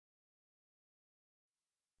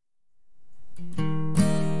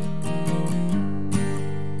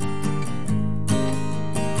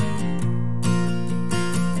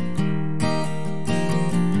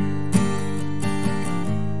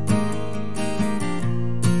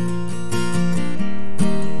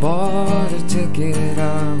make it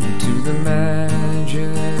up to the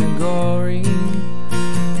magic glory.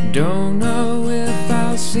 Don't know if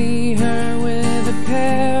I'll see her with a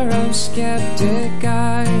pair of skeptic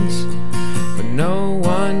eyes, but no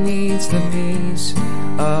one needs the peace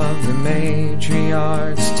of the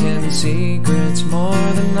matriarch's 10 secrets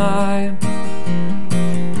more than I.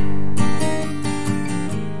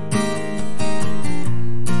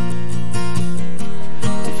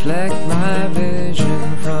 Deflect my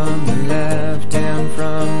vision from the left and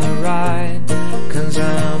from the right, 'cause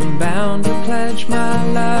I'm bound to pledge my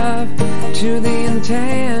love to the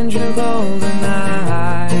intangible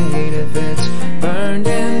tonight. If it's burned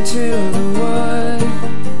into the wood,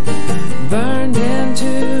 burned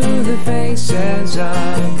into the faces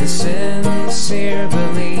of the sincere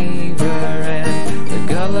believer and the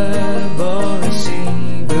gullible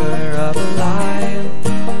receiver of a lie.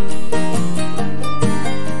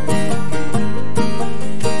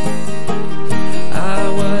 I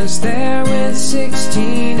was there with 6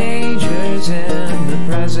 teenagers in the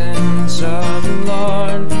presence of the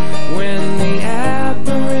Lord, when the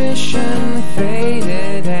apparition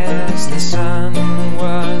faded as the sun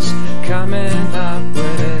was coming up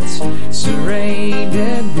with its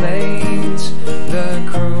serrated blades, the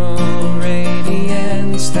cruel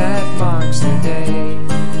radiance that marks the day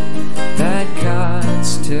that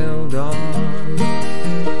cuts till dawn.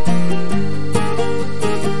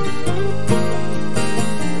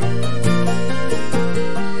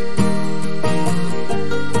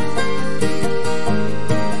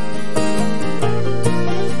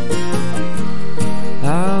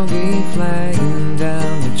 I'll be flagging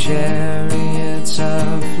down the chariots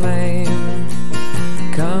of flame.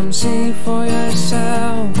 Come see for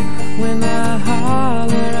yourself when